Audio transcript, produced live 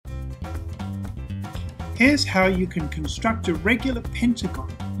Here's how you can construct a regular pentagon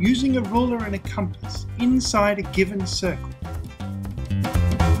using a ruler and a compass inside a given circle.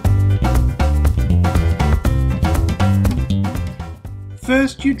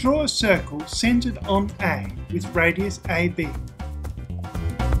 First, you draw a circle centered on A with radius AB.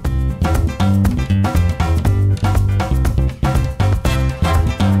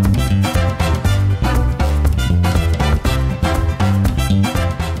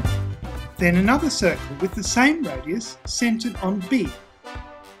 Then another circle with the same radius centered on B.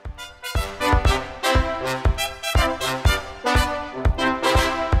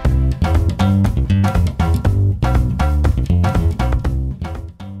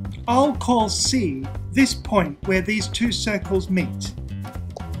 I'll call C this point where these two circles meet.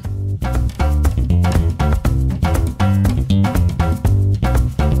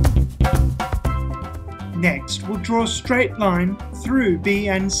 Next, we'll draw a straight line through B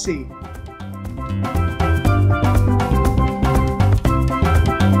and C.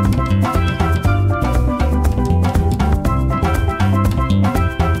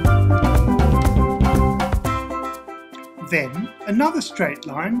 Then another straight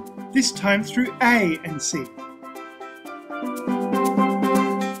line, this time through A and C.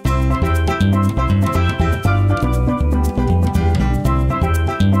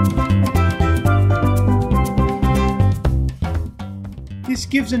 This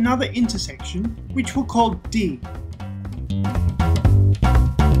gives another intersection, which we'll call D.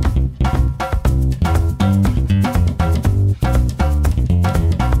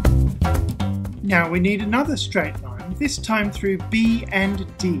 Now we need another straight line, this time through B and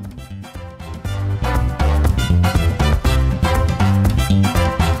D.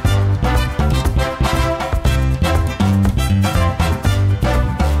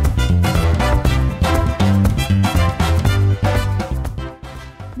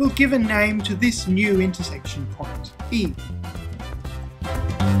 We'll give a name to this new intersection point, E.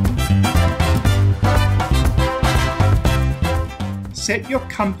 Set your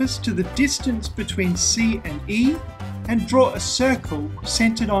compass to the distance between C and E and draw a circle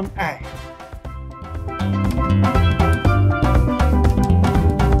centered on A.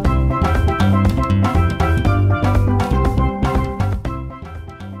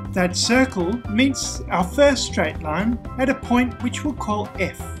 That circle meets our first straight line at a point which we'll call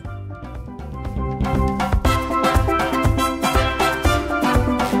F.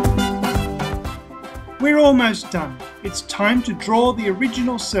 We're almost done. It's time to draw the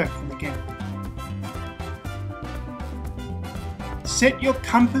original circle again. Set your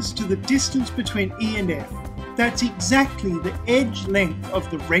compass to the distance between E and F. That's exactly the edge length of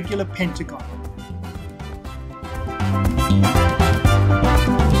the regular pentagon.